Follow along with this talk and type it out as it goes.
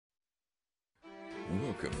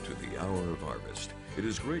Welcome to the Hour of Harvest. It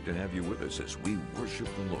is great to have you with us as we worship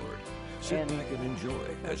the Lord. Sit back and enjoy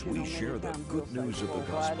as we share the good news of the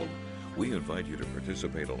gospel. We invite you to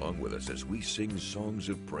participate along with us as we sing songs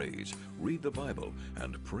of praise, read the Bible,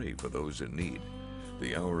 and pray for those in need.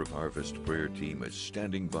 The Hour of Harvest prayer team is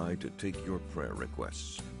standing by to take your prayer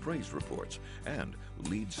requests, praise reports, and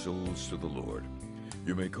lead souls to the Lord.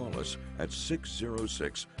 You may call us at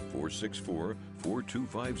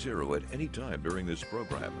 606-464-4250 at any time during this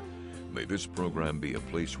program. May this program be a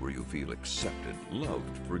place where you feel accepted,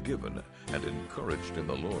 loved, forgiven, and encouraged in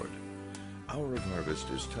the Lord. Hour of Harvest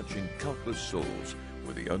is touching countless souls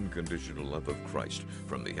with the unconditional love of Christ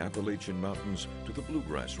from the Appalachian Mountains to the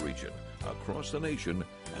Bluegrass region, across the nation,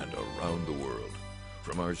 and around the world.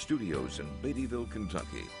 From our studios in Beattyville,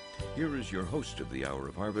 Kentucky, here is your host of the Hour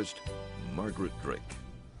of Harvest, Margaret Drake.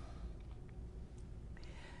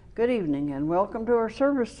 Good evening and welcome to our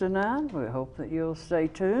service tonight. We hope that you'll stay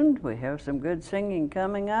tuned. We have some good singing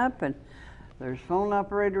coming up, and there's phone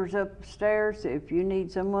operators upstairs. If you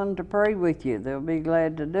need someone to pray with you, they'll be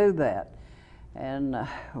glad to do that. And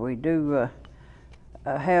we do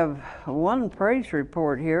have one praise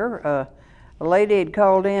report here. A lady had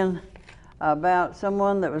called in about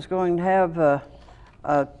someone that was going to have a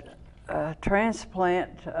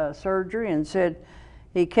transplant surgery, and said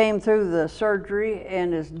he came through the surgery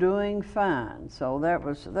and is doing fine. So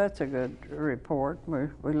that's a good report.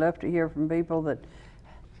 We love to hear from people that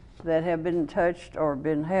have been touched or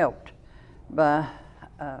been helped by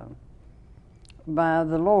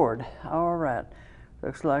the Lord. All right,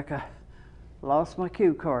 looks like I lost my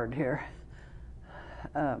cue card here,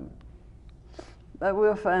 but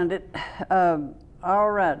we'll find it.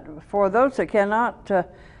 All right, for those that cannot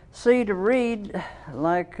see to read,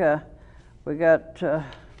 like we got a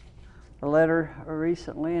letter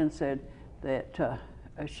recently and said that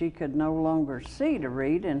she could no longer see to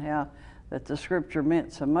read, and how that the scripture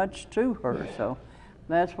meant so much to her. So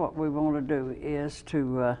that's what we want to do, is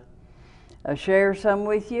to share some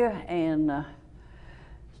with you. And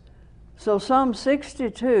so Psalm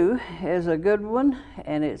 62 is a good one,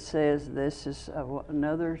 and it says this is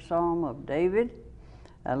another Psalm of David.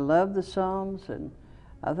 I love the Psalms, and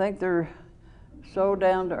I think they're so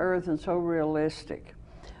down to earth and so realistic.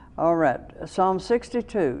 All right, Psalm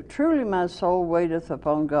 62. Truly my soul waiteth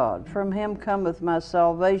upon God. From him cometh my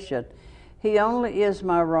salvation. He only is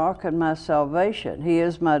my rock and my salvation. He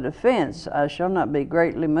is my defense. I shall not be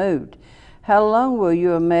greatly moved. How long will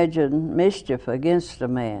you imagine mischief against a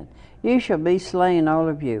man? You shall be slain, all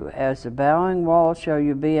of you. As a bowing wall shall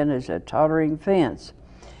you be, and as a tottering fence.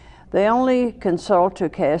 They only consult to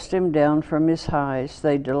cast him down from his heights.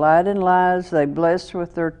 They delight in lies. They bless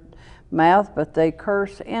with their mouth, but they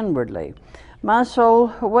curse inwardly. My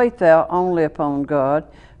soul, wait thou only upon God,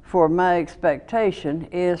 for my expectation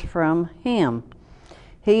is from him.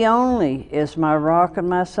 He only is my rock and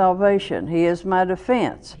my salvation. He is my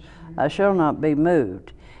defense. I shall not be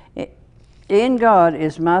moved. In God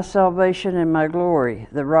is my salvation and my glory.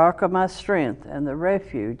 The rock of my strength and the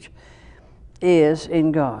refuge is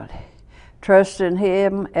in God. Trust in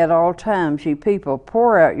him at all times, ye people.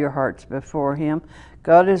 Pour out your hearts before him.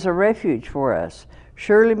 God is a refuge for us.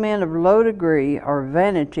 Surely men of low degree are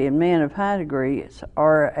vanity, and men of high degree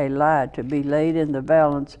are a lie to be laid in the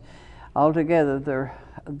balance. Altogether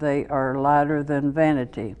they are lighter than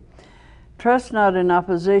vanity. Trust not in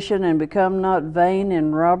opposition, and become not vain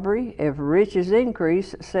in robbery. If riches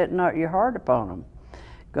increase, set not your heart upon them.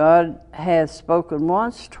 God hath spoken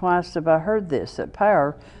once, twice have I heard this, that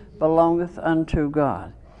power belongeth unto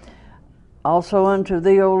God. Also unto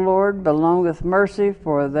thee, O Lord, belongeth mercy,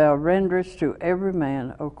 for thou renderest to every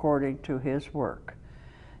man according to his work.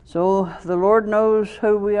 So the Lord knows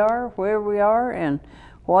who we are, where we are, and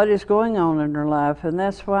what is going on in our life, and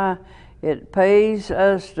that's why it pays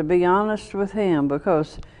us to be honest with him,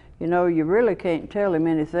 because you know, you really can't tell him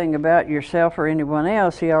anything about yourself or anyone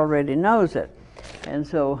else. He already knows it. And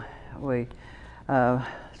so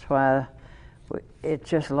that's why it's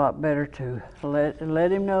just a lot better to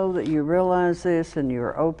let him know that you realize this and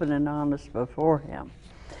you're open and honest before him.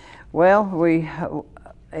 Well,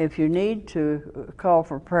 if you need to call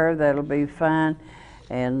for prayer, that'll be fine.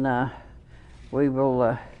 And we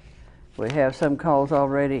have some calls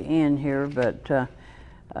already in here, but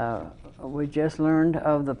we just learned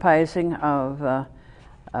of the passing of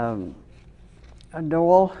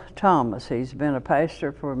Doyle Thomas. He's been a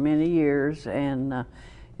pastor for many years, and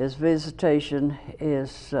his visitation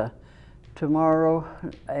is tomorrow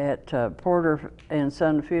at Porter and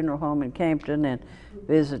Son Funeral Home in Campton, and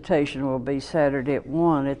visitation will be Saturday at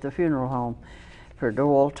 1 at the funeral home for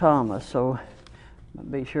Doyle Thomas. So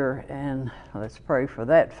be sure and let's pray for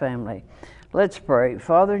that family. Let's pray.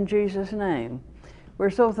 Father, in Jesus' name, we're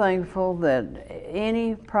so thankful that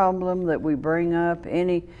any problem that we bring up,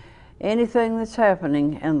 anything that's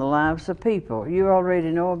happening in the lives of people, you already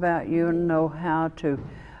know about. You know how to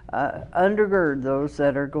undergird those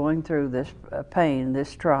that are going through this pain,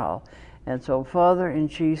 this trial. And so, Father, in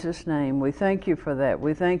Jesus' name, we thank you for that.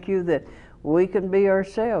 We thank you that we can be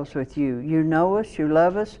ourselves with you. You know us, you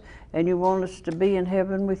love us, and you want us to be in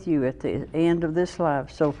heaven with you at the end of this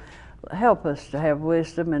life. So help us to have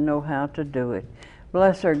wisdom and know how to do it.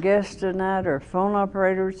 Bless our guests tonight, our phone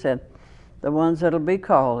operators, and the ones that'll be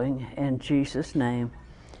calling. In Jesus' name,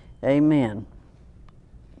 amen.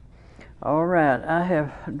 All right, I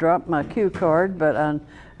have dropped my cue card, but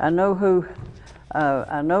I know who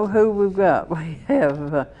we've got. We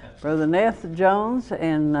have Brother Neth Jones,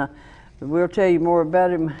 and we'll tell you more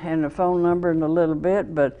about him and the phone number in a little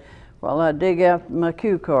bit. But while I dig out my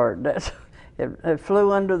cue card, it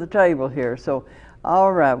flew under the table here. So,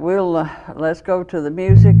 all right, let's go to the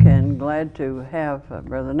music, and glad to have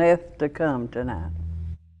Brother Neth to come tonight.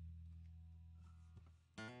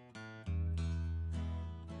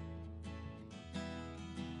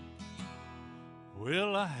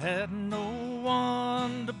 Well, I had no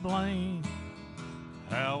one to blame.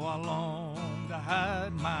 How I longed to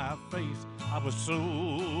hide my face. I was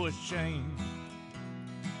so ashamed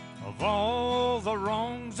of all the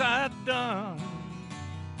wrongs I'd done.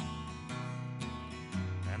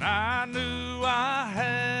 And I knew I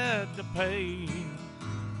had to pay.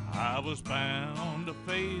 I was bound to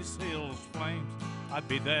face hell's flames. I'd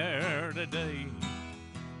be there today,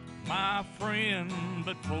 my friend,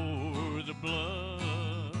 but for the blood.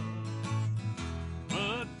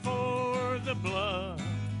 But for the blood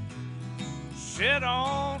shed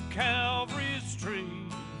on Calvary's tree.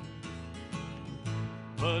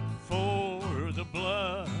 But for the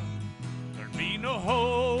blood, there'd be no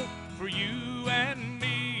hope for you and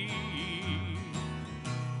me.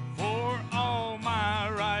 For all my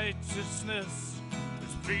righteousness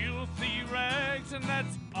is filthy rags, and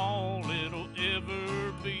that's all it'll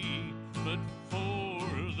ever be. But for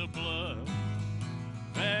the blood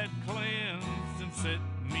that cleansed and set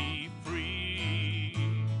me free.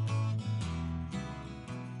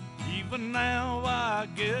 Even now I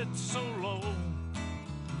get so low,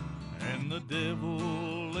 and the devil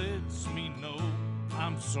lets me know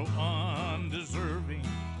I'm so undeserving,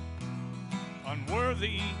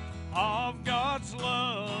 unworthy of God's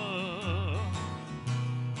love.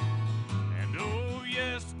 And oh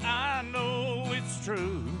yes, I know it's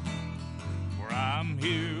true, for I'm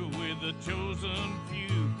here with a chosen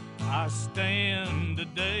few. I stand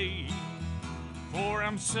today, for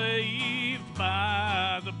I'm saved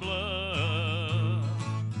by the blood.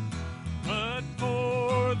 But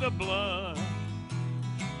for the blood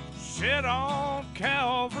shed on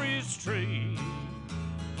Calvary's tree.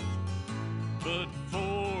 But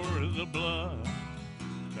for the blood,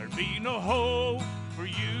 there'd be no hope for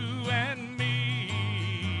you and me.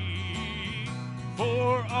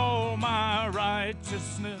 For all my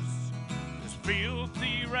righteousness is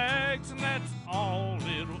filthy rags, and that's all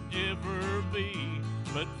it'll ever be.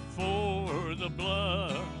 But for the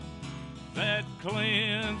blood that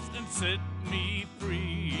cleansed and set me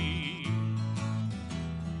free.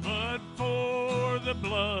 But for the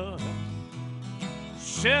blood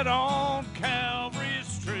shed on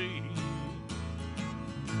Calvary's tree.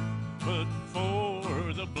 But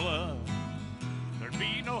for the blood, there'd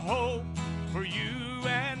be no hope for you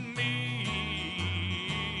and me.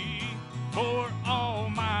 For all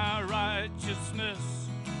my righteousness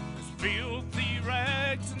is filthy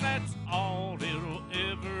rags, and that's all it'll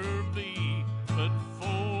ever be. But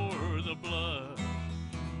for the blood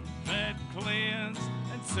that cleansed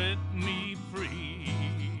and set me free.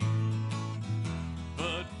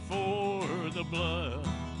 But for the blood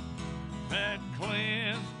that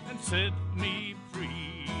cleansed and set me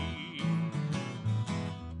free.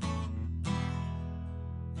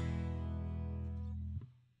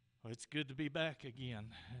 Well, it's good to be back again,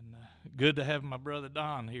 and good to have my brother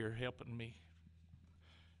Don here helping me.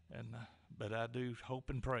 And but I do hope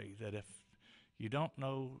and pray that if you don't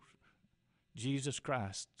know Jesus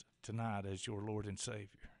Christ tonight as your Lord and Savior,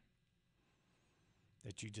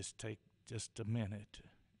 that you just take just a minute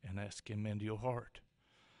and ask Him into your heart.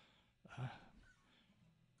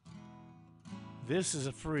 This is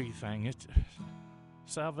a free thing.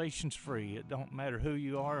 Salvation's free. It don't matter who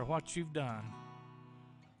you are or what you've done.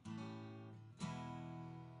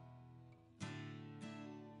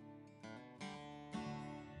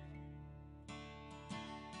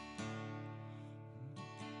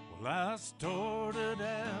 Well, I started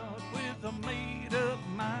out with a made-up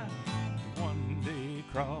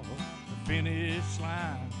finish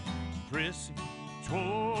line, pressing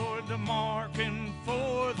toward the mark and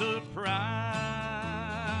for the prize.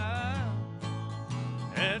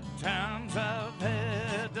 At times I've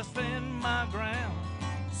had to stand my ground.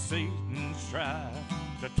 Satan's tried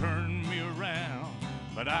to turn me around,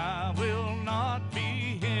 but I will not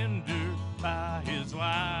be hindered by his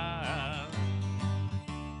lies.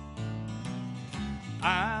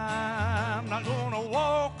 I'm not gonna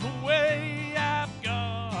walk away. I've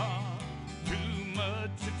got too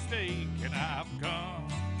much at stake, and I've come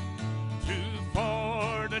too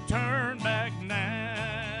far to turn back now.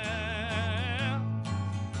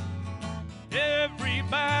 Every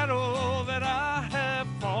battle that I have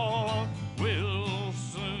fought will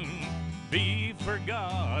soon be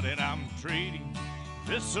forgot, and I'm trading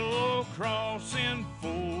this old cross in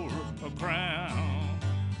for a crown.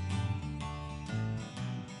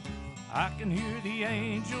 I can hear the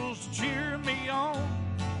angels cheer me on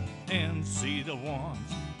and see the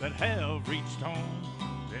ones that have reached home.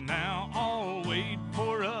 They now all wait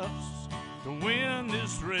for us to win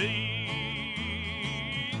this race.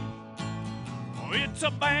 Oh, it's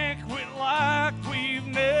a banquet like we've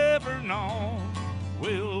never known.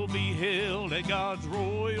 We'll be held at God's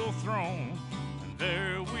royal throne, and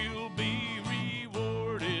there we'll be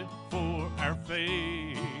rewarded for our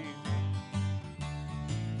faith.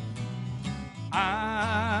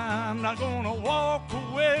 I'm not gonna walk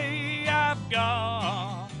away. I've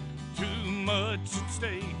got too much at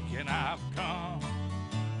stake, and I've come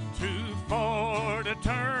too far to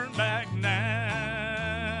turn back now.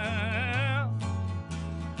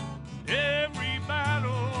 Every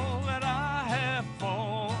battle that I have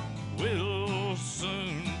fought will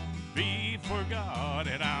soon be forgot,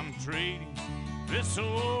 and I'm trading this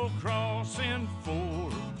old cross in for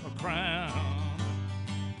a crown.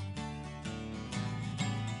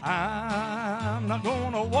 I'm not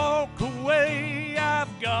gonna walk away. I've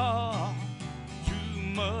got too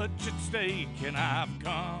much at stake, and I've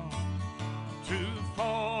come too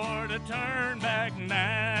far to turn back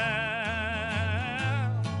now.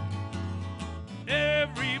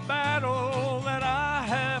 Every battle that I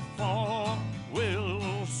have fought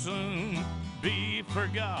will soon be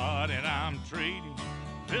forgot, and I'm trading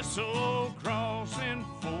this old cross in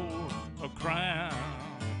for a crown.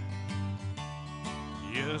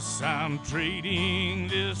 Yes, I'm trading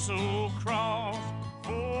this old cross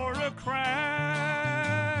for a crown.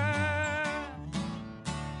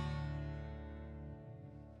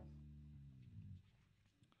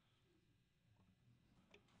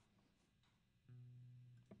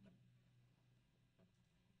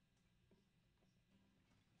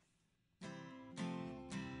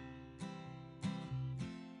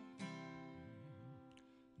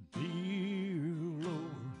 Dear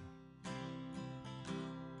Lord,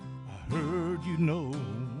 heard you know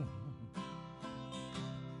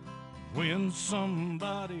when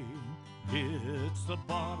somebody hits the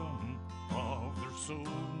bottom of their soul,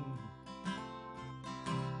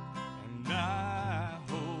 and I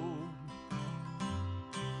hope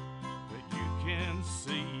that you can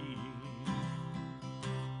see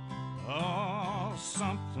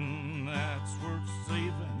something that's worth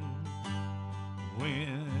saving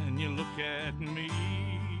when you look at me.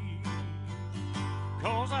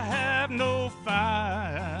 'Cause I have no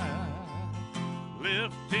fire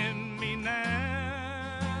left in me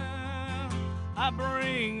now. I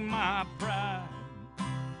bring my pride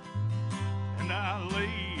and I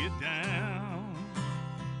lay it down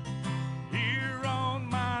here on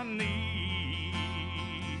my knees.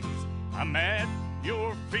 I'm at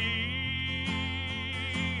your feet,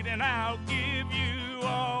 and I'll give you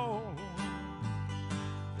all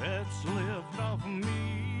that's left of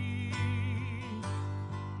me.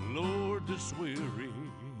 Lord, this weary,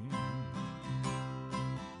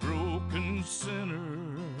 broken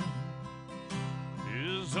sinner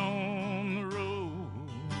is on the road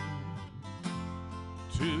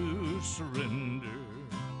to surrender.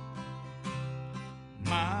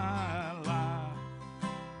 My life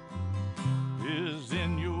is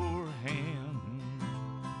in your hand.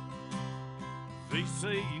 They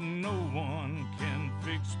say no one can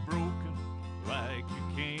fix broken like you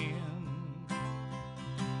can.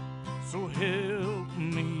 So help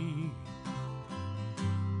me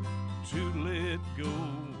to let go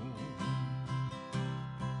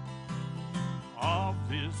of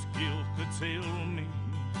this guilt that's held me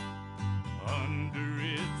under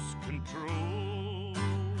its control.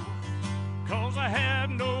 'Cause I have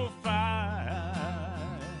no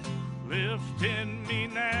fire left in me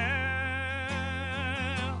now.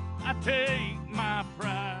 I take my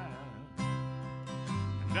pride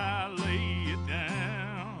and I lay it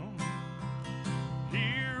down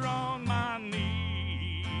here on my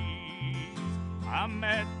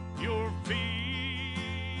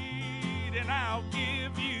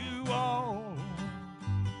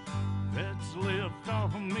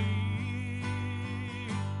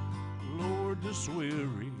this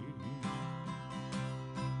weary,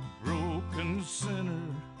 broken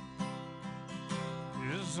sinner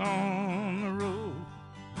is on the road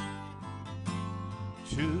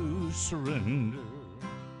to surrender.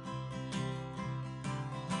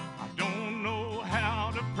 I don't know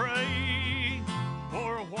how to pray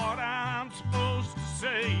or what I'm supposed to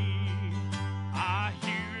say. I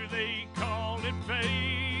hear they call it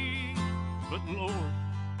faith, but Lord,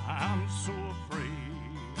 I'm so afraid,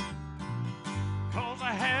 'cause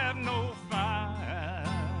I have no fight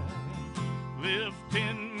left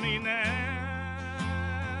in me now.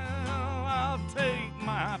 I'll take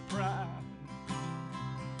my pride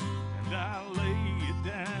and I'll lay it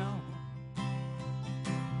down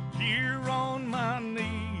here on my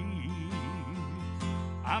knees.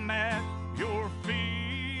 I'm at your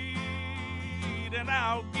feet, and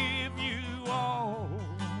I'll give you all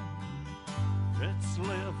that's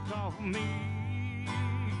left of me.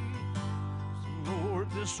 So Lord,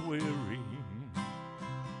 this weary,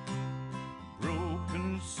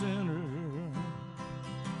 broken sinner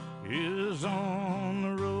is on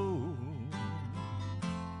the road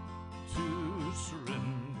to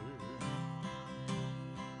surrender.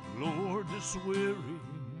 Lord, this weary,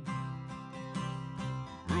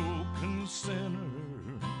 broken sinner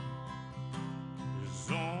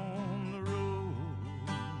is on the road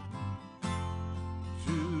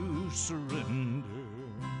to surrender.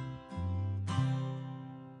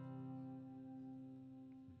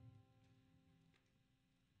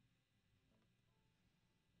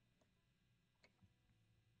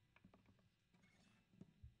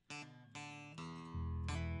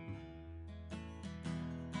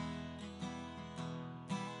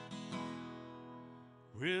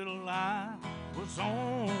 Well, I was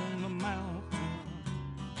on the mountain,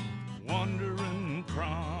 wandering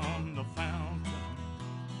from the fountain,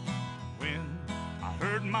 when I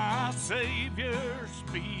heard my Savior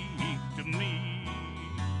speak to me.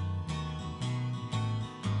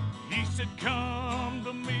 He said, come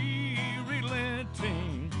to me,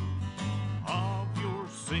 relenting of your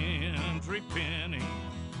sins, repenting,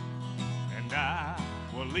 and I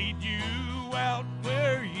will lead you out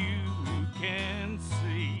where you can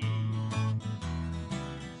see.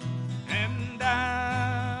 And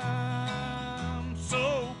I'm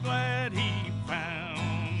so glad he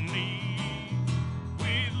found me,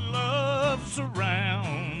 with love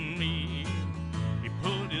surround me. He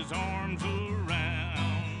put his arms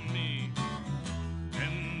around me,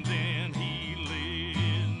 and then he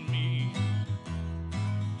led me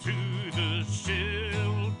to the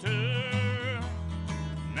shelter.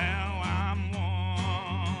 Now I'm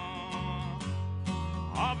one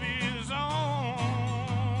of his own,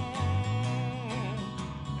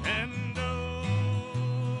 and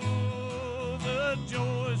oh, the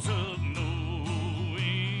joys of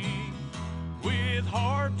knowing, with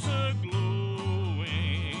hearts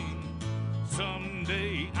a-glowing,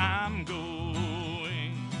 someday I'm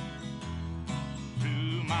going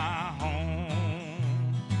to my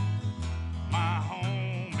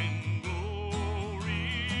home in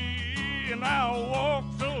glory, and I'll walk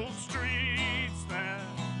those streets that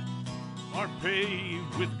are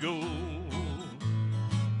paved with gold.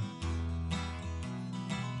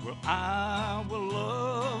 Well, I will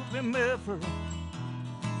love him ever,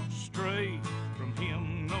 stray from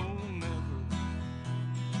him no never,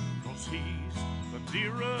 'cause he's the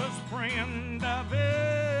dearest friend I've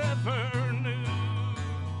ever knew.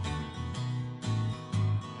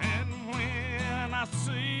 And when I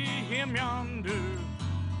see him yonder,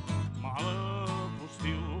 my love will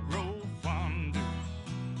still grow fonder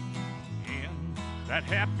in that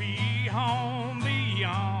happy home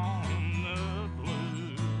beyond the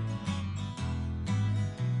blue.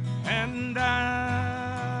 And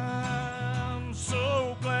I'm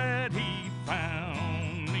so glad he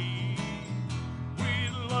found me,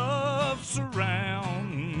 with love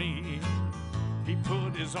surround me. He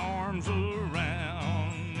put his arms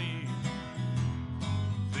around me,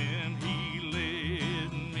 then he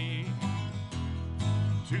led me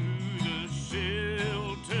to the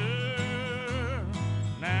shelter.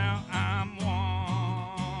 Now I'm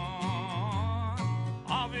one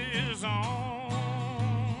of his own,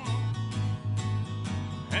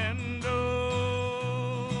 and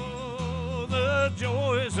oh, the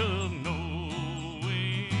joys of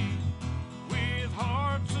knowing, with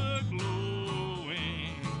hearts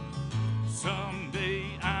a-glowing, someday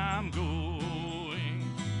I'm going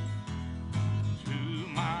to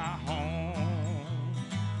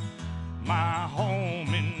my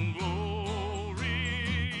home in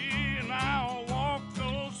glory, and I'll walk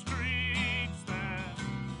those streets that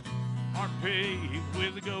are paved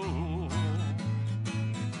with gold.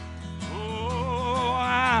 Oh,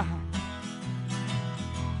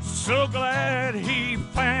 So glad he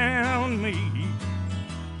found me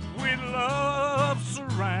with love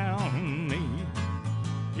surround me.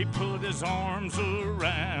 He put his arms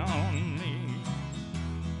around me,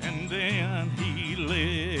 and then he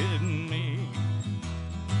led me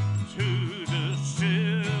to the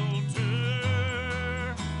shelter,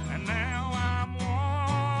 and now I'm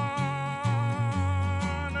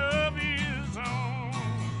one of his own.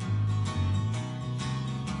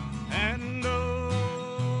 And oh,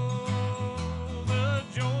 the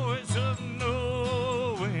joys of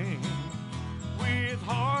knowing, with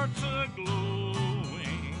hearts aglow,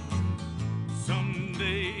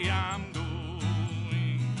 someday I'm going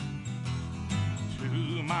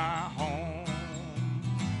to my home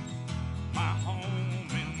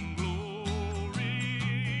in glory,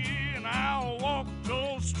 and I'll walk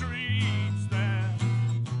those streets that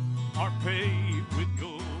are paved with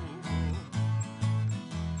gold.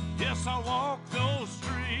 Yes, I'll walk those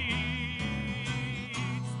streets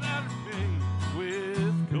that are paved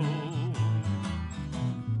with gold.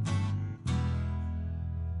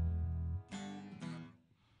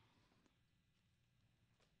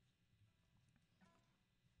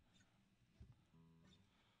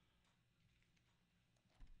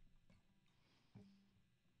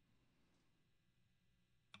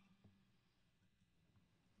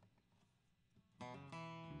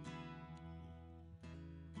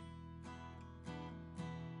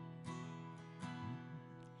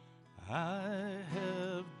 I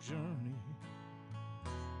have journeyed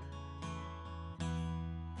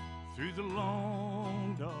through the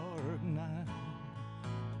long dark night,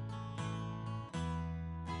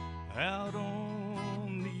 out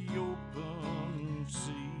on the open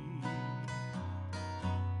sea.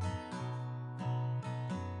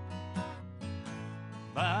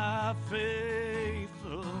 By faith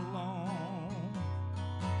alone,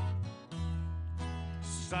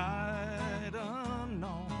 sight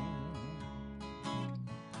unknown,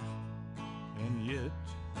 and yet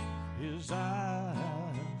his eyes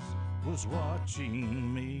was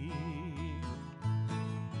watching me.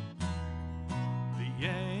 The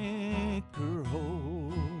anchor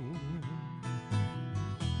holds,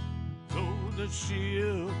 though the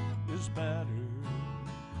ship is battered.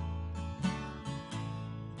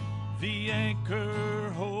 The anchor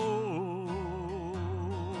holds,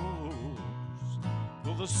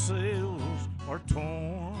 though the sails are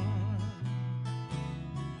torn.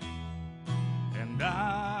 And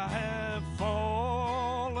I have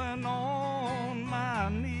fallen on my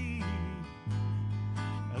knees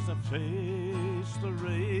as I face the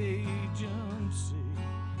raging sea.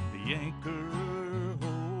 The anchor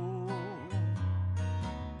holds,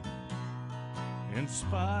 in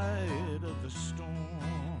spite of the storm.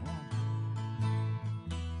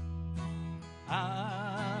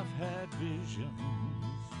 I've had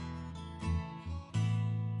visions,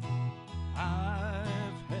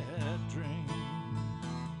 I've had dreams,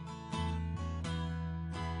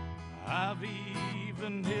 I've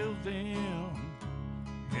even held them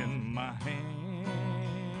in my hand,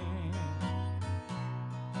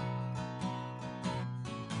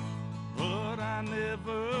 but I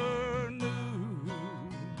never knew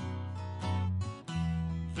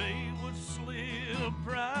they would slip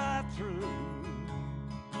right through,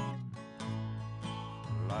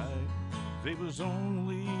 like they was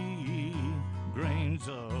only grains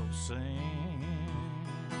of sand.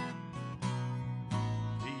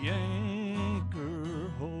 The anchor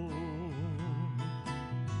holds,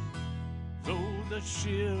 though the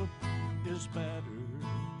ship is battered.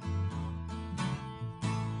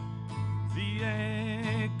 The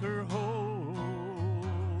anchor holds,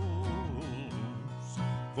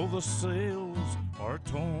 though the sails are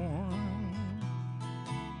torn.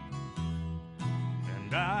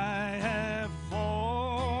 And I have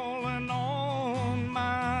fallen on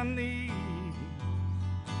my knees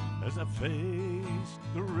as I faced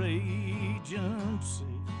the raging sea.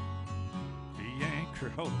 The anchor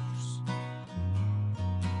holds,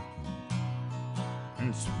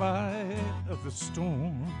 in spite of the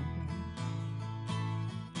storm.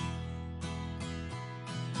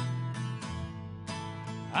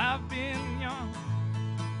 I've been young,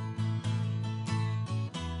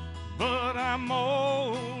 but I'm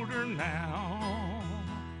older now,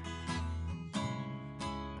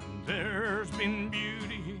 and there's been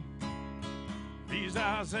beauty these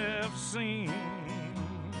eyes have seen.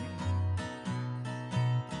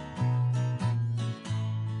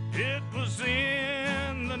 It was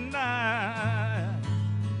in the night,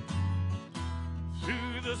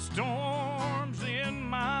 through the storms in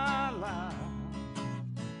my life,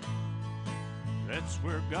 that's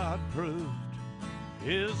where God proved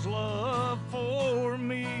His love for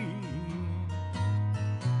me,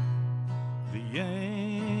 the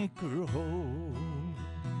anchor hold.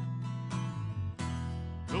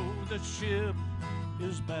 Though the ship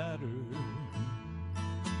is battered,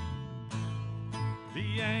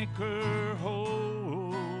 the anchor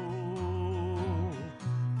hold.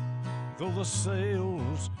 Though the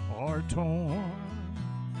sails are torn,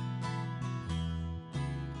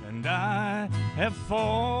 and I have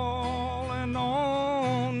fallen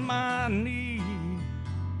on my knee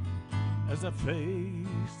as I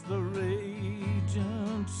face the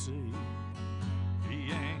raging sea,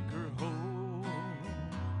 the anchor hold.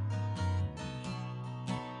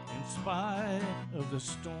 In spite of the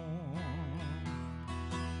storm,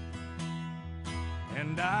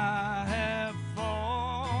 and I have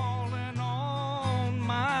fallen on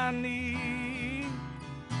my knee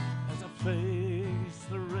as I face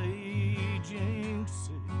the raging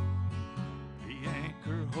sea, the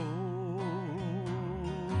anchor hold.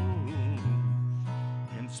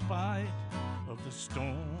 In spite of the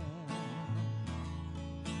storm,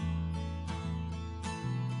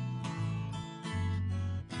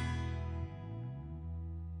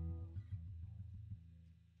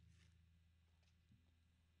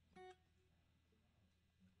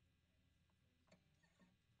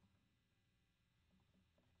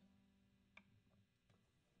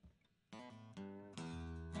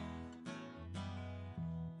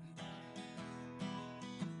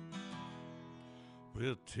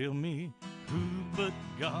 well, tell me who but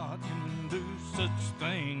God can do such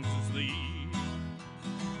things as these.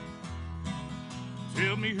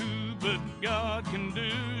 Tell me who but God can do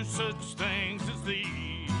such things as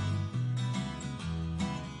these.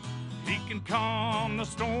 He can calm the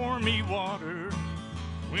stormy water.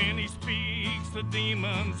 When he speaks, the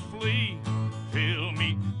demons flee. Tell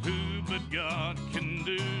me who but God can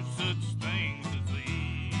do such things as these.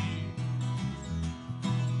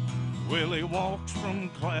 Well, he walks from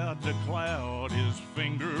cloud to cloud. His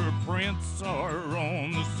fingerprints are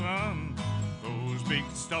on the sun. Those big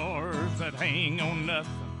stars that hang on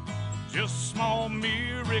nothing, just small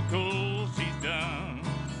miracles he's done.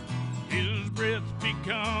 His breath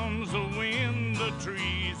becomes a wind, the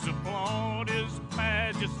trees applaud his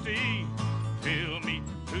majesty. Tell me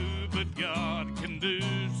who but God can do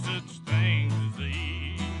such things as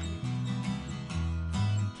these.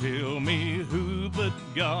 Tell me who but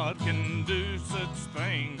God can do such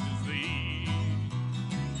things as these.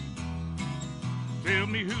 Tell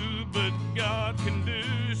me who but God can do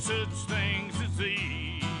such things as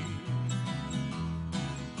these.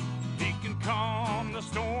 He can calm the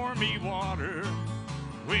stormy water.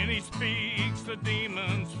 When he speaks, the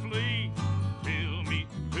demons flee. Tell me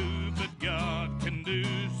who but God can do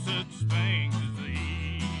such things as these.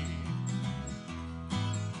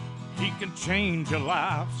 He can change a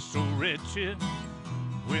life so wretched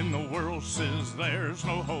when the world says there's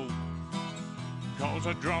no hope. Cause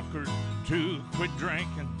a drunkard to quit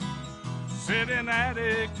drinking, set an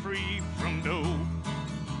addict free from dope.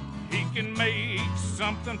 He can make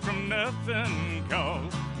something from nothing,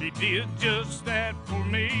 cause he did just that for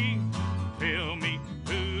me. Tell me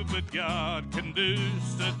who but God can do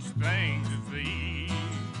such things as these.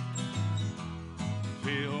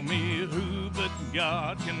 Tell me who but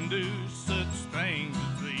God can do such things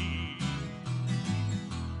as these.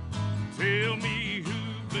 Tell me who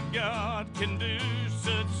but God can do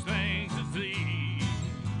such things as these.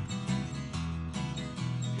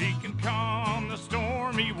 He can calm the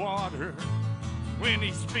stormy water. When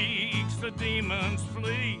he speaks, the demons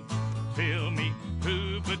flee. Tell me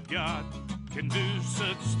who but God can do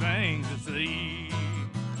such things as these.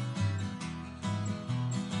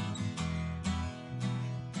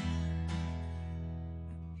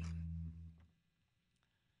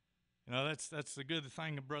 You know, that's the good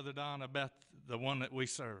thing of Brother Don about the one that we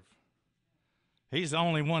serve. He's the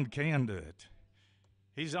only one can do it.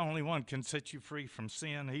 He's the only one can set you free from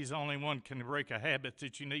sin. He's the only one can break a habit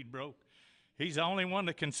that you need broke. He's the only one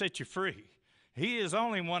that can set you free. He is the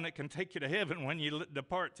only one that can take you to heaven when you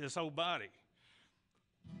depart this old body.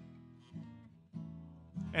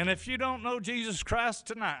 And if you don't know Jesus Christ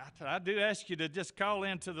tonight, I do ask you to just call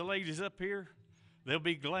in to the ladies up here. They'll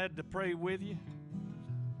be glad to pray with you.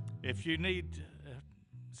 If you need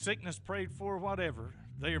sickness prayed for, whatever,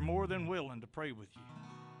 they are more than willing to pray with you.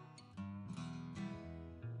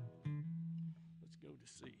 Let's go to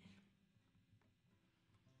C.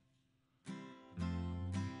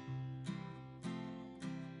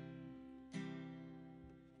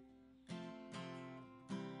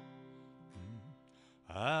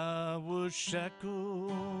 I was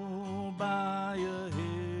shackled by a heavy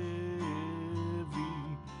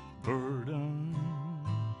burden.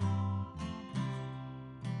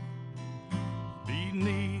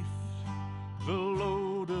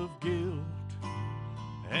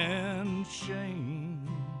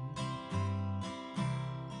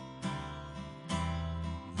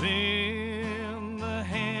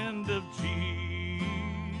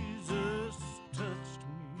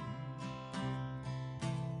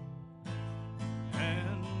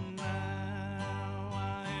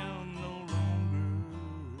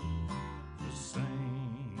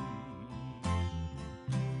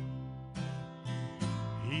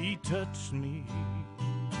 touched me.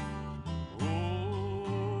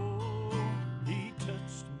 Oh, he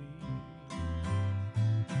touched me.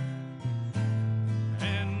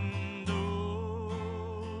 And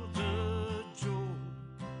oh, the joy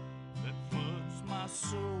that floods my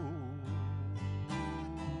soul.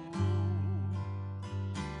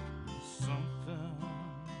 Something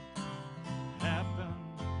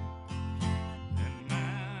happened, and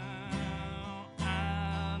now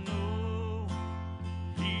I know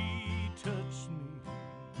he touched me,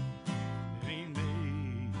 and he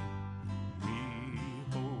made me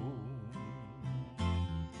whole.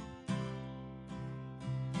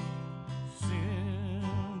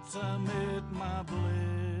 Since I met my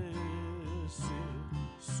blessed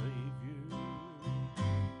Savior,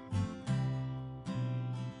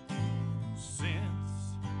 since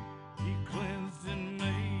he cleansed and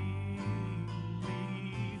made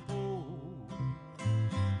me whole,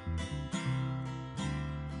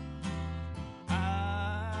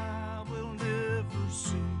 I will never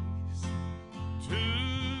cease to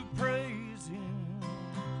praise him.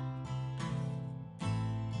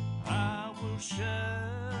 I will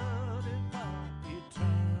shout it by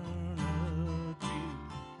eternity,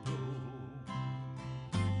 Lord,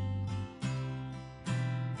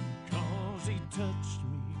 'cause he touched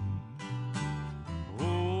me.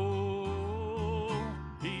 Oh,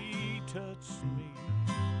 he touched me.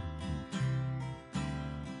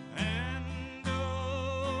 And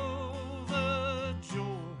oh, the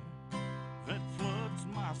joy that floods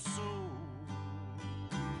my soul.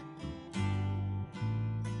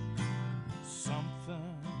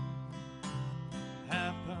 Something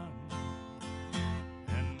happened,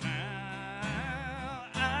 and now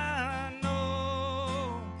I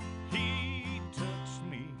know he touched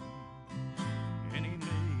me, and he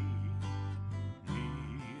made me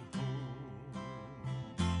whole.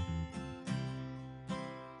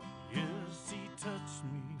 Yes, he touched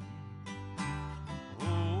me.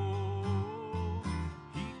 Oh,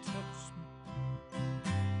 he touched me.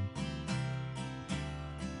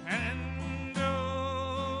 And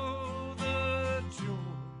oh, the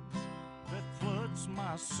joy that floods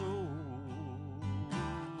my soul.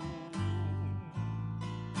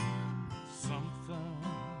 Something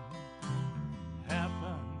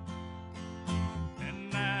happened, and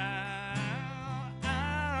now I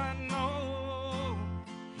know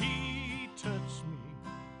he touched me,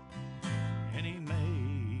 and he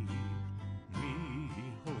made me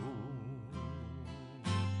whole.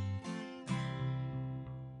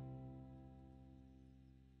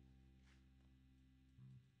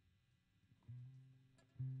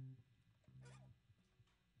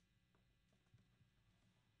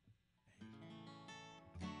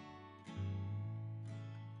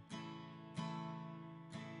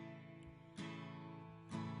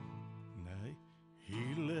 Nay, he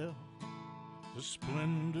left the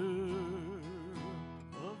splendor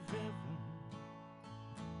of heaven,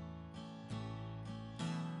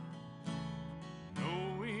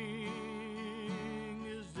 knowing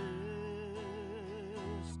his destiny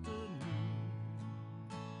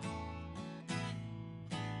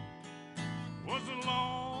was a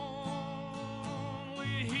lonely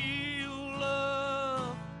hill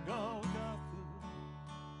of Golgotha,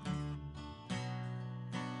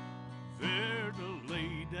 there to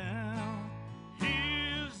lay down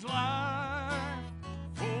his life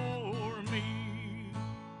for me.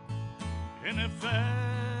 And if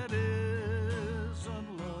that isn't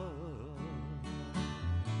love,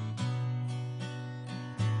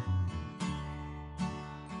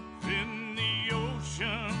 then the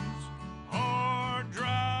oceans are dry.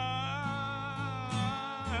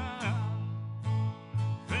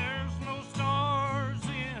 There's no stars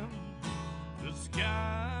in the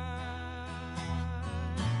sky,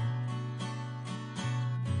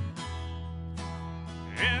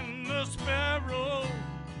 and the sparrow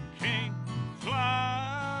can't fly.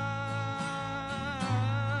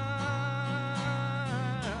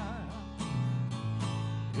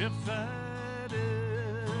 If that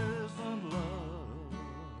isn't love,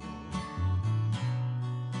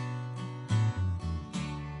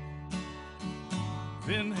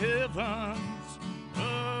 then heaven's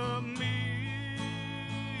a me.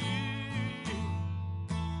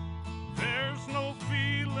 There's no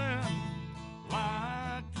feeling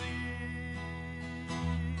like this.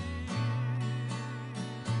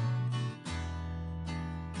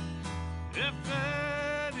 If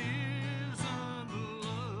that isn't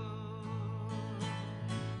love,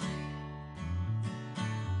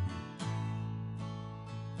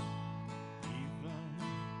 even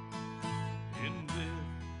in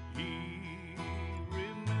death he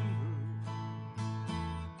remembered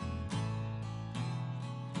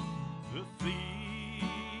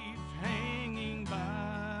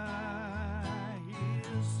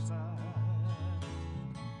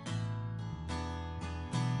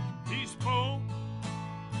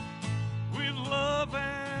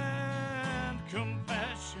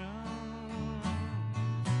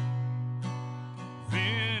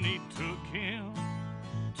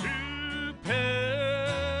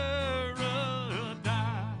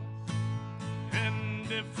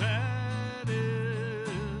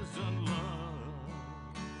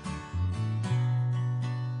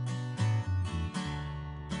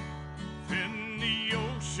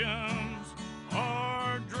oceans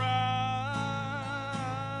are dry.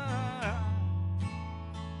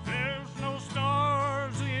 There's no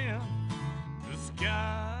stars in the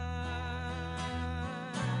sky,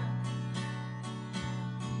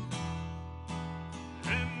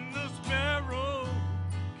 and the sparrow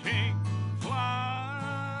can't fly.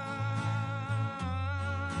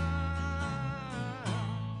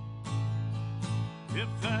 If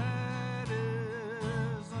that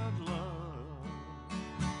isn't love,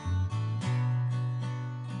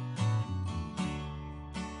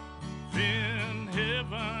 then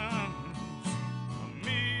heaven's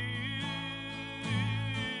me.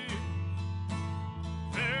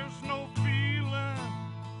 There's no feeling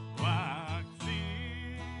like this.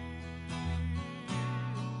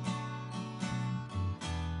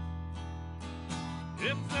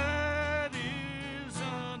 If that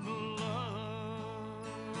isn't love.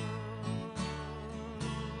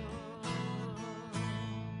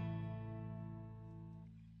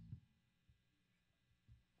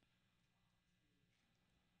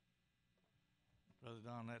 Brother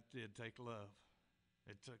Don, that did take love.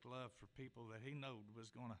 It took love for people that he knowed was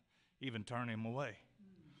going to even turn him away.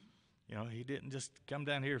 You know, he didn't just come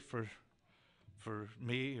down here for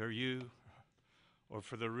me or you or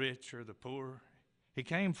for the rich or the poor. He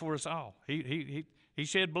came for us all. He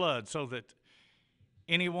shed blood so that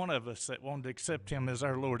any one of us that wanted to accept him as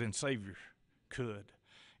our Lord and Savior could.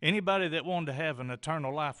 Anybody that wanted to have an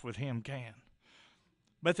eternal life with him can.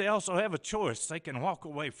 But they also have a choice. They can walk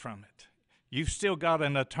away from it. You've still got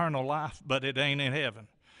an eternal life, but it ain't in heaven.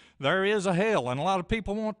 There is a hell, and a lot of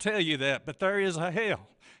people won't tell you that, but there is a hell.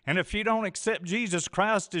 And if you don't accept Jesus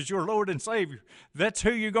Christ as your Lord and Savior, that's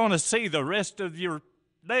who you're going to see the rest of your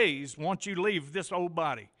days once you leave this old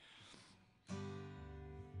body.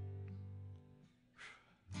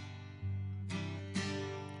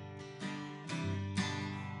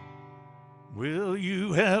 Well,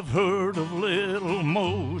 you have heard of little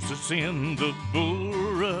Moses in the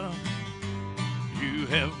bulrush. You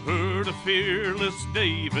have heard of fearless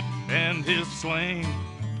David and his sling.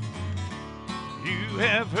 You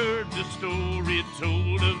have heard the story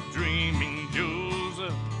told of dreaming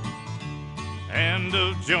Joseph and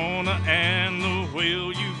of Jonah and the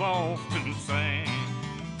whale you've often sang.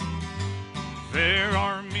 There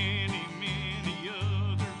are many, many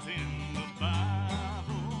others in the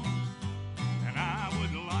Bible, and I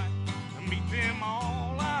would like to meet them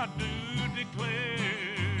all. I do declare,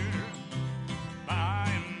 by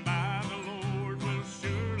and by the Lord will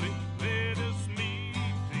surely let us meet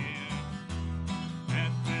him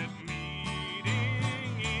at that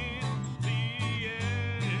meeting in the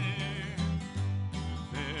air.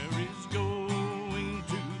 There is going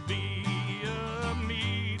to be a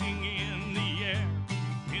meeting in the air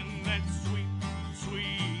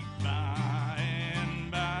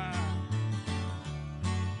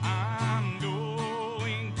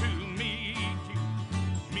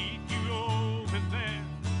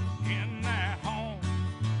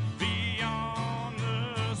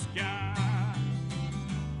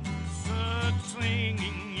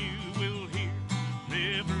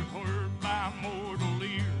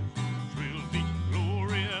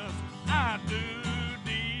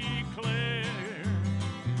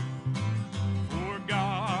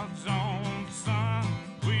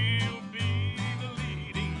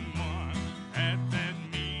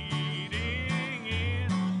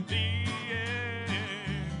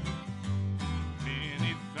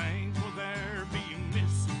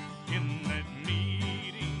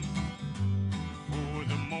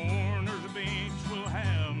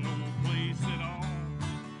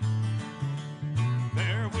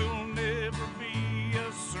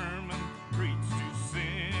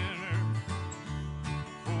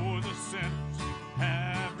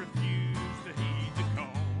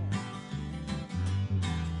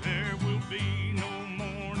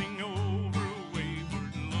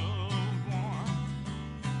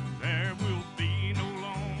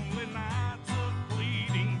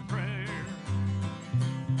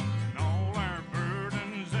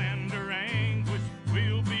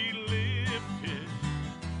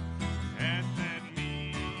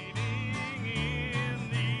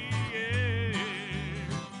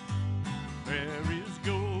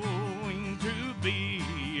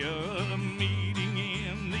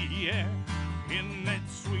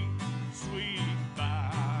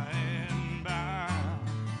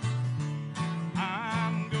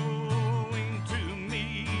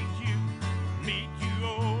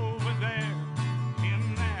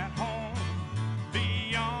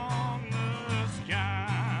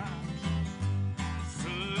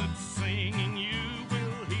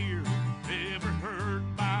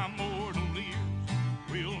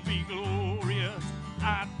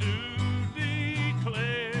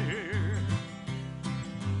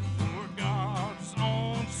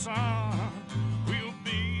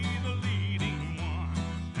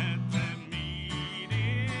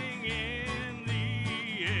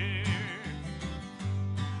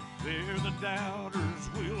doubters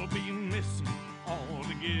will be missing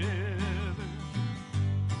altogether,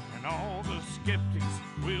 and all the skeptics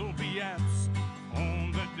will be absent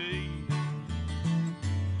on that day.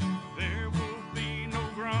 There will be no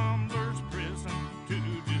grumblers present to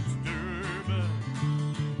disturb us,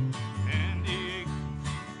 and the ignorant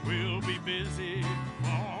will be busy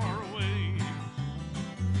far away.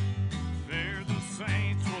 There the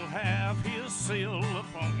saints will have his seal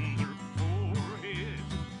upon their forehead,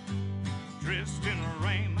 dressed in a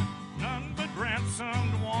raiment none but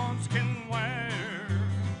ransomed ones can wear.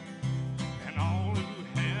 And all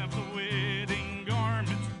who have the wedding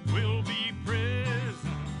garments will be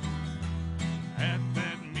present at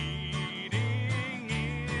that meeting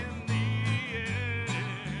in the air.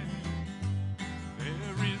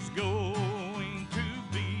 There is going to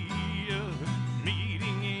be a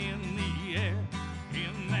meeting in the air,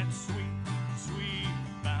 in that sweet, sweet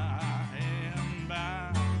by and by.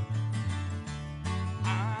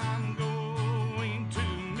 I'm going to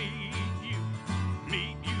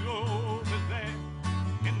meet you over there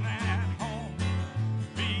in that home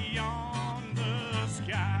beyond the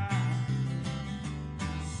sky.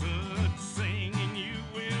 Such singing you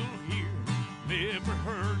will hear, never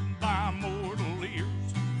heard by mortal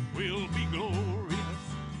ears, will be glorious,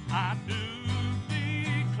 I do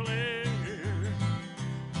declare.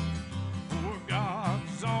 For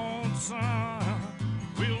God's own Son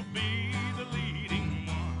will be the leading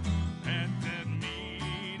one at that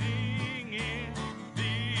meeting in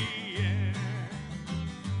the air.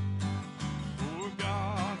 For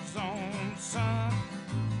God's own Son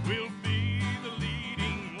will be the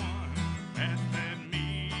leading one at that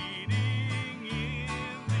meeting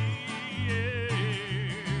in the air.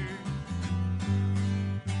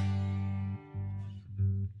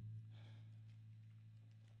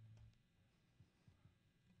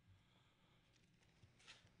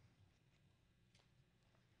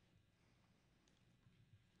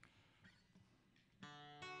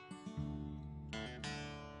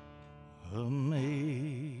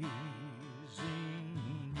 Amazing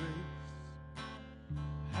grace,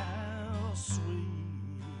 how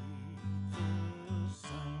sweet the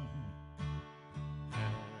sound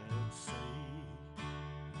that saved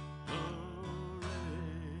a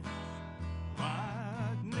wretch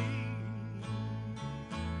like me.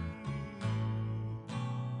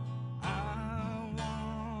 I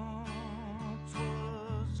once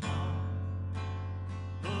was lost,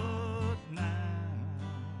 but now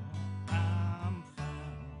I'm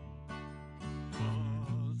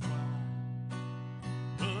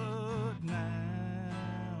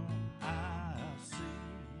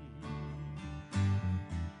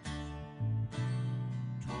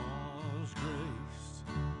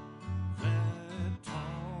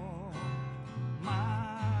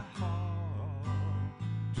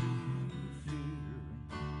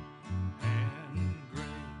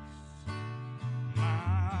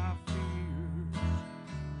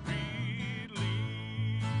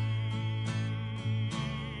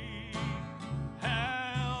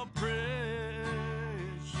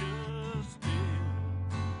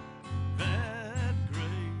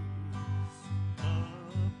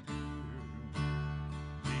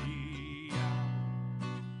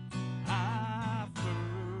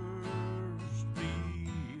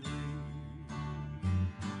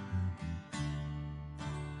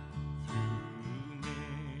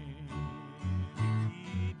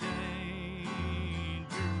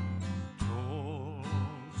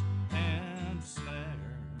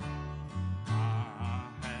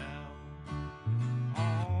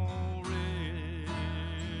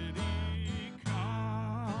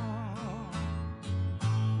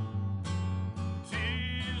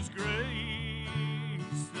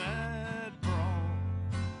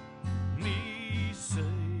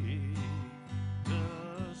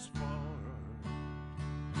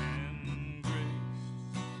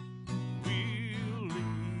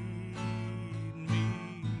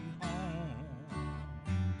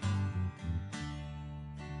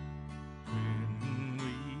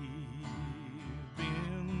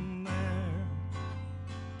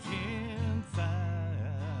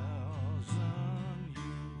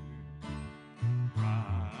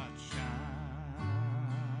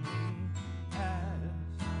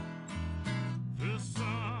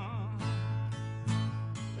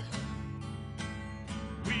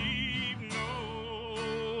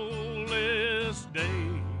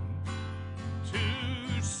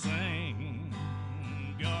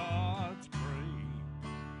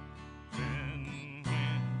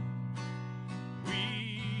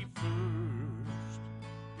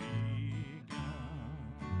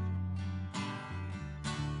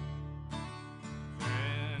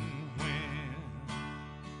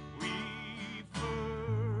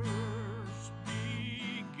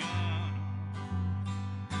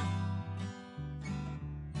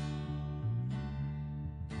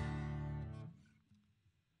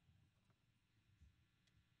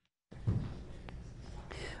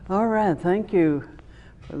All right, thank you.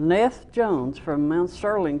 Neth Jones from Mount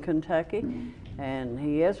Sterling, Kentucky, and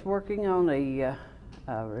he is working on a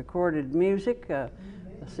recorded music, a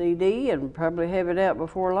CD, and probably have it out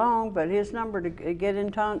before long, but his number to get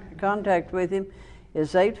in contact with him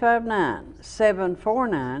is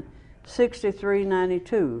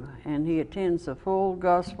 859-749-6392, and he attends the Full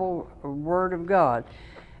Gospel Word of God.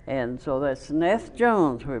 And so that's Neth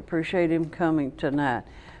Jones. We appreciate him coming tonight.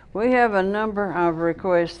 We have a number of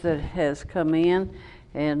requests that has come in,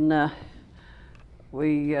 and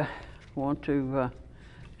we want to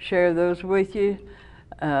share those with you.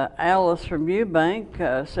 Alice from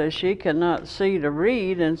Eubank says she cannot see to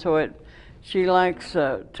read, and so she likes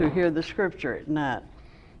to hear the scripture at night.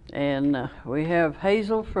 And we have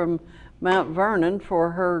Hazel from Mount Vernon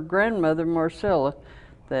for her grandmother Marcella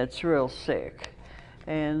that's real sick.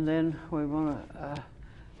 And then we want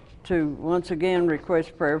to once again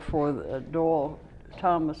request prayer for the Doyle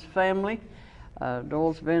Thomas family.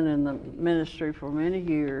 Doyle's been in the ministry for many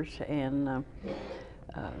years, and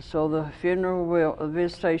so the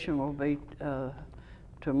visitation will be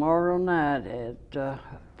tomorrow night at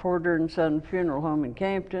Porter and Son Funeral Home in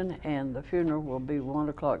Campton, and the funeral will be 1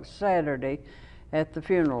 o'clock Saturday at the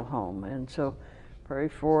funeral home. And so pray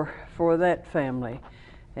for that family.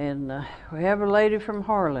 And we have a lady from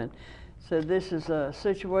Harlan said this is a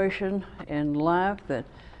situation in life that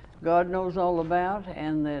God knows all about,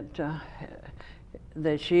 and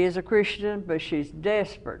that she is a Christian, but she's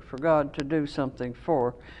desperate for God to do something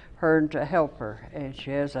for her and to help her, and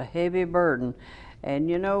she has a heavy burden. And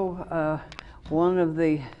you know, one of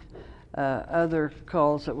the other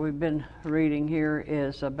calls that we've been reading here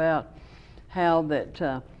is about how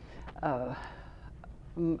that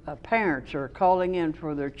parents are calling in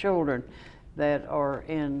for their children that are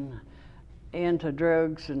into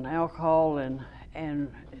drugs and alcohol,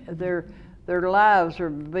 and their lives are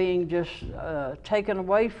being just taken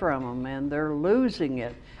away from them, and they're losing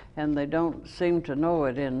it, and they don't seem to know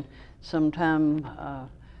it. And sometimes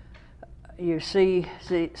you see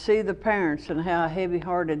the parents and how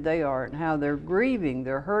heavy-hearted they are, and how they're grieving,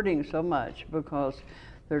 they're hurting so much because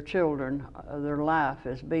their children, their life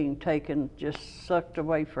is being taken, just sucked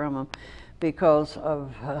away from them because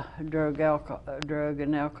of drug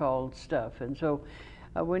and alcohol and stuff. And so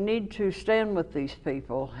we need to stand with these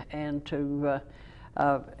people and to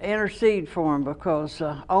intercede for them, because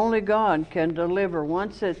only God can deliver.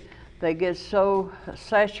 Once they get so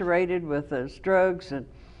saturated with those drugs and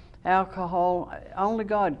alcohol, only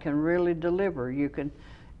God can really deliver. You can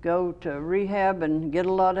go to rehab and get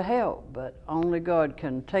a lot of help, but only God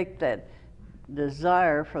can take that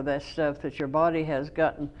desire for that stuff that your body has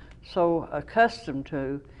gotten so accustomed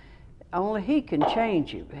to. Only He can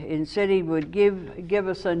change you. Instead, He would give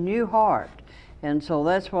us a new heart. And so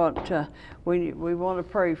that's what we want to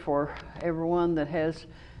pray for everyone that has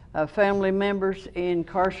family members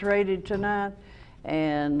incarcerated tonight,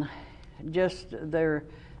 and just they're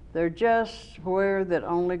just where that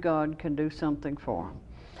only God can do something for them.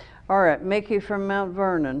 All right, Mickey from Mount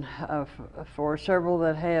Vernon for several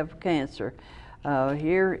that have cancer.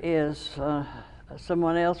 Here is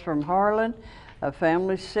someone else from Harlan. A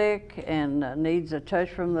family sick and needs a touch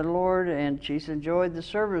from the Lord, and she's enjoyed the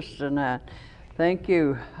service tonight. Thank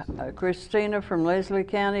you. Christina from Leslie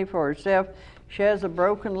County for herself. She has a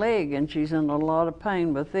broken leg and she's in a lot of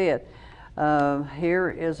pain with it. Here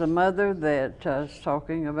is a mother that is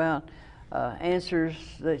talking about answers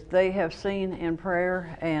that they have seen in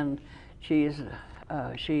prayer, and she is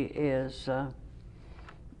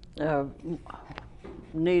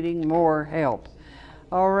needing more help.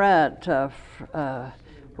 All right,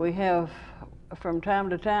 we have, from time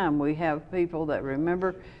to time, we have people that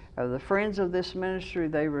remember, the friends of this ministry,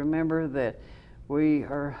 they remember that we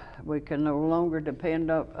can no longer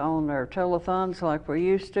depend on our telethons like we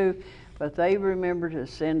used to, but they remember to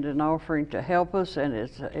send an offering to help us, and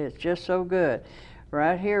it's just so good.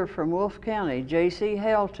 Right here from Wolfe County, J.C.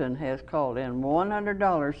 Helton has called in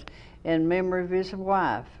 $100 in memory of his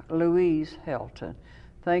wife, Louise Helton.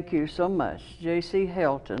 Thank you so much, J.C.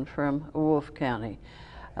 Helton from Wolfe County.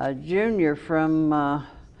 Junior from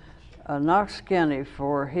Knox County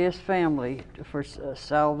for his family for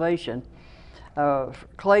salvation.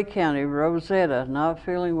 Clay County, Rosetta, not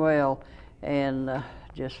feeling well, and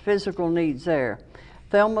just physical needs there.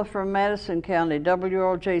 Thelma from Madison County,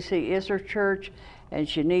 WLJC is her church, and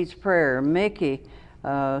she needs prayer. Mickey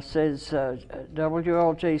says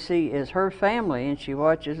WLJC is her family, and she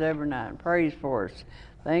watches every night and prays for us.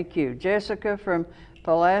 Thank you. Jessica from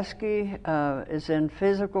Pulaski is in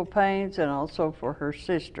physical pains, and also for her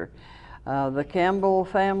sister. The Campbell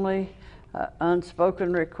family,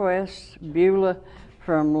 unspoken requests. Beulah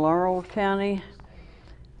from Laurel County.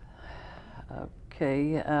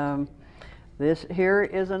 Okay, this here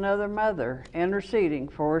is another mother interceding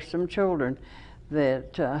for some children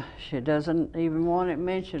that she doesn't even want it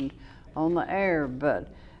mentioned on the air, but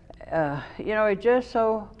you know, it just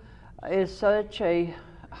so is such a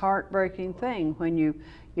heartbreaking thing when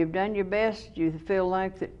you've done your best, you feel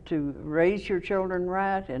like that to raise your children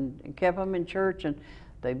right and kept them in church, and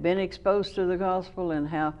they've been exposed to the gospel, and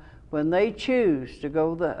how when they choose to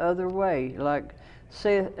go the other way, like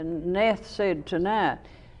Neth said tonight,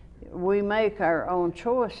 we make our own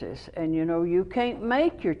choices, and you know, you can't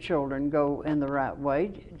make your children go in the right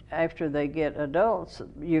way after they get adults.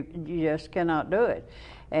 You just cannot do it.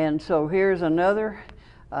 And so here's another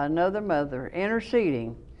mother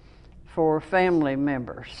interceding for family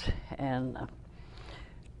members, and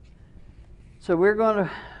so we're going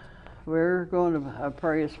to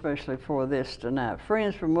pray especially for this tonight.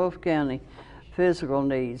 Friends from Wolf County, physical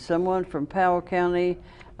needs. Someone from Powell County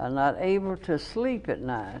not able to sleep at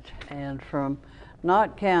night, and from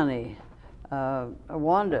Knott County,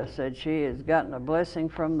 Wanda said she has gotten a blessing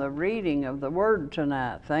from the reading of the Word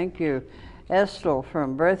tonight. Thank you. Estel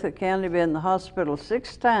from Breathitt County been in the hospital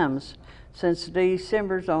 6 times since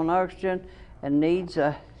December's on oxygen and needs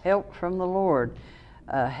help from the Lord.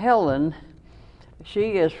 Helen,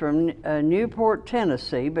 she is from Newport,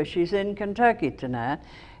 Tennessee, but she's in Kentucky tonight.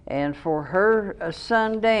 And for her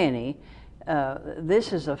son Danny,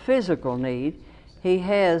 this is a physical need. He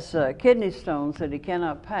has kidney stones that he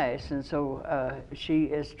cannot pass, and so she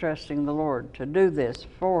is trusting the Lord to do this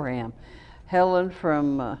for him. Helen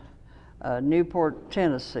from Newport,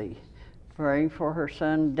 Tennessee, praying for her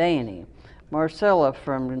son Danny. Marcella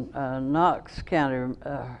from Knox County,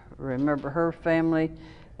 remember her family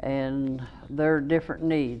and their different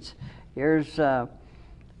needs. Here's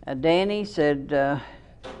Danny said,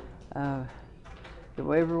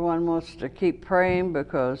 everyone wants to keep praying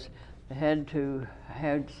because they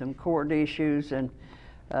had some court issues and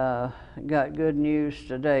got good news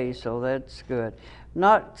today, so that's good.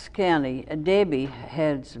 Knox County, Debbie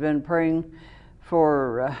has been praying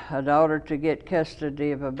for a daughter to get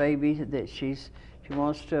custody of a baby that she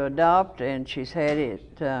wants to adopt, and she's had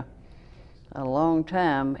it a long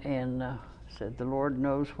time, and said the Lord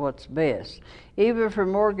knows what's best. Eva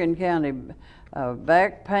from Morgan County,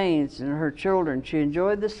 back pains in her children. She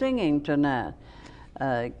enjoyed the singing tonight.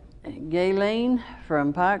 Gayleen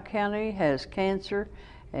from Pike County has cancer,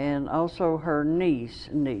 and also her niece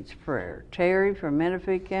needs prayer. Terry from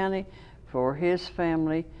Menifee County for his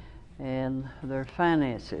family and their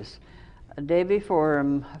finances. Debbie for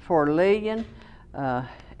Lillian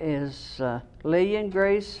Lillian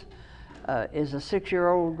Grace is a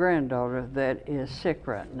 6-year-old granddaughter that is sick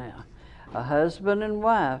right now. A husband and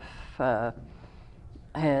wife from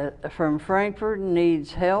Frankfort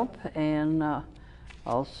needs help, and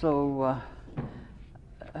also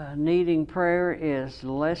needing prayer is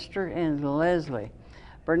Lester and Leslie.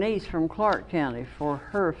 Bernice from Clark County for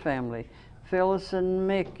her family. Phyllis and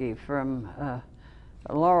Mickey from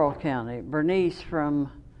Laurel County. Bernice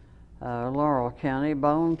from Laurel County,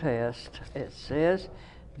 bone test, it says.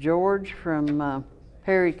 George from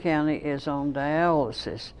Perry County is on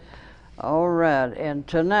dialysis. All right, and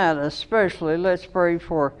tonight especially, let's pray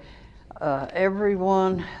for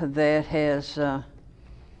everyone that has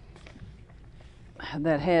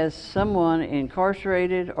someone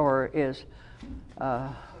incarcerated or is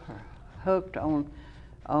hooked on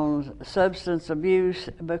substance abuse,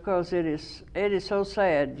 because it is so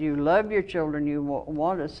sad. You love your children, you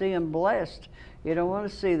want to see them blessed. You don't want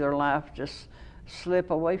to see their life just slip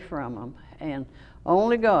away from them, and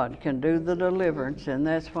only God can do the deliverance, and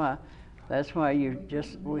that's why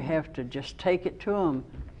we have to just take it to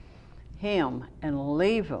him and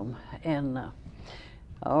leave them. And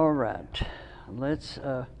all right, let's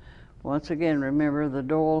once again remember the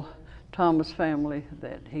Doyle Thomas family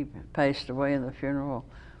that he passed away, and the funeral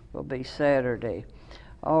will be Saturday.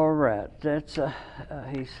 All right, that's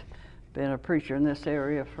he's been a preacher in this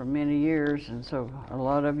area for many years, and so a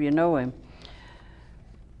lot of you know him.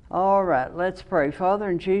 All right, let's pray. Father,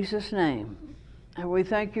 in Jesus' name, we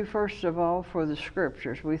thank you first of all for the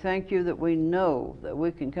scriptures. We thank you that we know that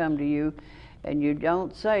we can come to you, and you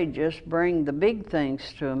don't say just bring the big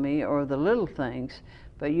things to me or the little things,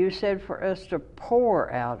 but you said for us to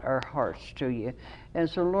pour out our hearts to you. And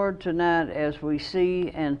so, Lord, tonight as we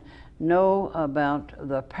see and know about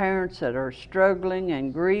the parents that are struggling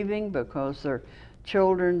and grieving because their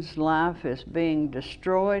children's life is being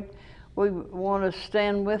destroyed, we want to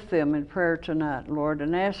stand with them in prayer tonight, Lord,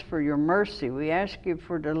 and ask for your mercy. We ask you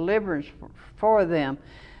for deliverance for them,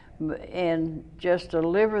 and just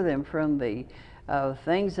deliver them from the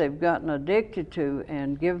things they've gotten addicted to,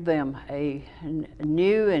 and give them a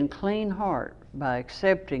new and clean heart by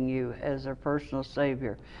accepting you as their personal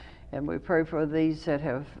Savior. And we pray for these that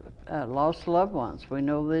have lost loved ones. We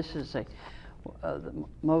know this is the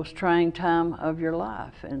most trying time of your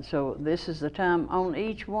life, and so this is the time on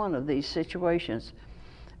each one of these situations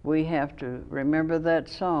we have to remember that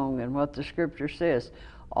song and what the scripture says.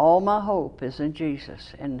 All my hope is in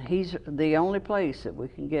Jesus, and He's the only place that we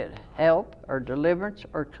can get help or deliverance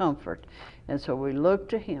or comfort. And so we look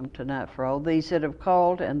to Him tonight for all these that have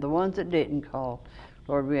called and the ones that didn't call.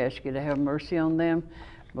 Lord, we ask you to have mercy on them.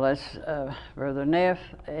 Bless Brother Neff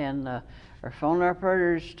and our phone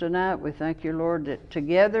operators tonight. We thank you, Lord, that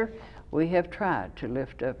together we have tried to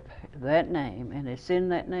lift up that name, and it's in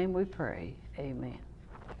that name we pray. Amen.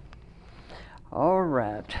 All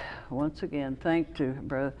right. Once again, thanks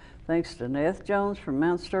to Neth Jones from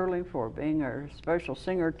Mount Sterling for being our special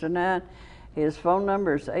singer tonight. His phone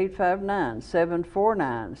number is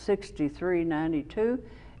 859-749-6392,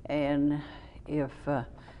 and if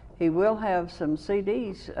he will have some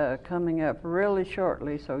CDs coming up really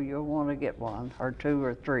shortly, so you'll want to get one or two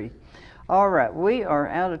or three. All right, we are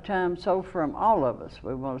out of time, so from all of us,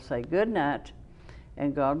 we want to say good night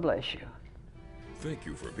and God bless you. Thank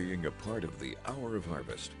you for being a part of the Hour of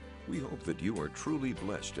Harvest. We hope that you are truly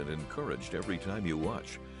blessed and encouraged every time you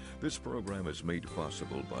watch. This program is made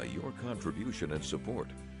possible by your contribution and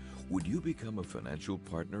support. Would you become a financial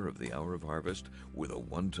partner of the Hour of Harvest with a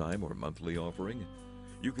one-time or monthly offering?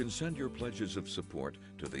 You can send your pledges of support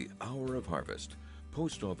to the Hour of Harvest,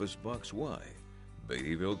 Post Office Box Y,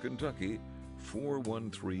 Beattyville, Kentucky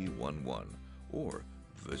 41311, or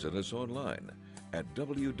visit us online at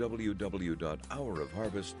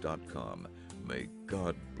www.hourofharvest.com. May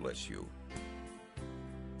God bless you.